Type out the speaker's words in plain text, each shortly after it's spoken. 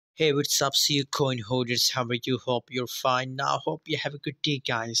Hey, what's up, SiaCoin holders? How are you? Hope you're fine. Now, hope you have a good day,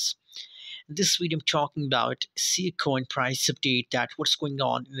 guys. In this video, I'm talking about SiaCoin price update. That what's going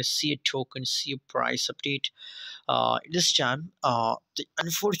on in the Sia token, Sia price update. This time,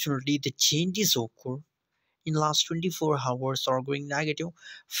 unfortunately, the changes occur in last 24 hours are going negative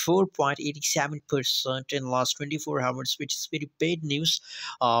 4.87% in last 24 hours, which is very bad news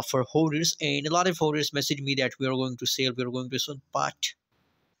for holders. And a lot of holders message me that we are going to sell, we are going to sell, but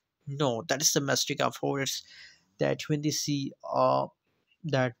no, that is the mistake of holders, that when they see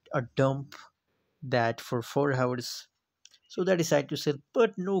that a dump that for 4 hours, so they decide to sell.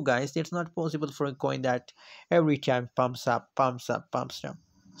 But no, guys, that's not possible for a coin that every time pumps up, pumps up, pumps down.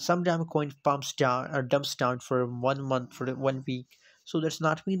 Sometimes a coin pumps down or dumps down for 1 month, for 1 week. So that's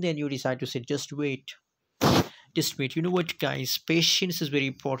not mean then you decide to say just wait. Just wait. You know what, guys? Patience is very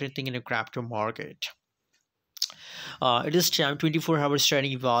important thing in a crypto market. It is time 24 hours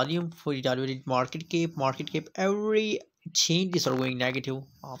trading volume for evaluated market cap every changes are going negative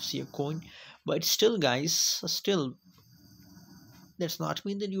of SiaCoin. But still, guys, still that's not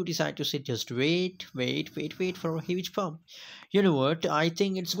mean that you decide to say just wait for a huge pump. You know what, I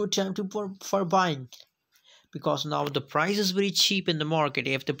think it's good time to for buying, because now the price is very cheap in the market.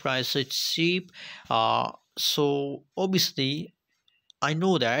 If the price is cheap, so obviously I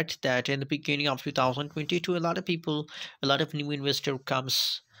know that in the beginning of 2022, a lot of people, a lot of new investor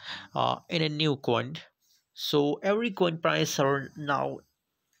comes in a new coin. So every coin price are now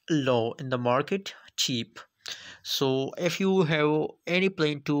low in the market, cheap. So if you have any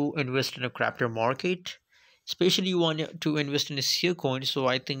plan to invest in a crypto market, especially you want to invest in a SEO coin, so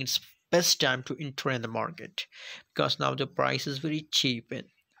I think it's best time to enter in the market, because now the price is very cheap. And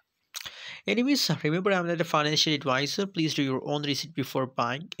anyways, remember, I'm not a financial advisor. Please do your own research before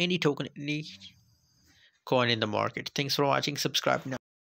buying any token, any coin in the market. Thanks for watching. Subscribe now.